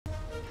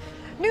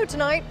New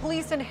tonight,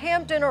 police in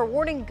Hampton are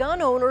warning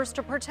gun owners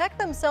to protect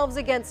themselves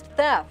against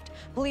theft.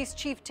 Police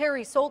Chief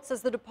Terry Soltz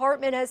says the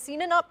department has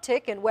seen an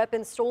uptick in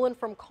weapons stolen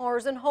from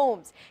cars and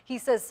homes. He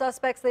says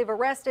suspects they've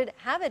arrested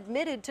have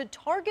admitted to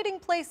targeting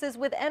places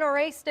with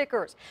NRA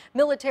stickers,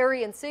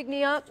 military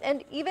insignia,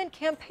 and even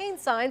campaign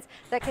signs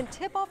that can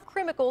tip off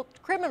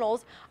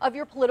criminals of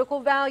your political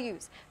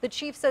values. The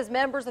chief says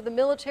members of the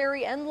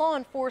military and law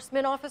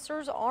enforcement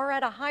officers are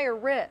at a higher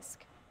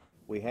risk.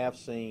 We have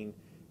seen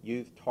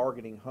youth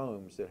targeting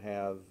homes that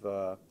have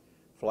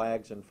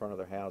flags in front of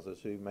their houses,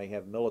 who may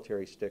have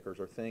military stickers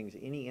or things,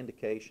 any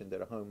indication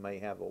that a home may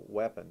have a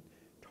weapon,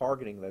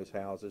 targeting those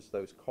houses,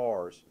 those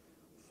cars,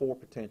 for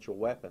potential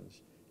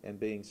weapons, and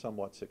being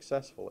somewhat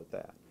successful at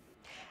that.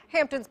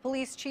 Hampton's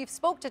police chief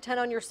spoke to 10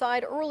 on Your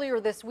Side earlier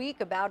this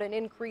week about an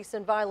increase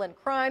in violent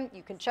crime.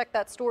 You can check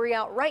that story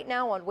out right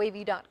now on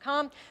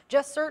WAVY.com.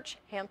 Just search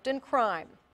Hampton Crime.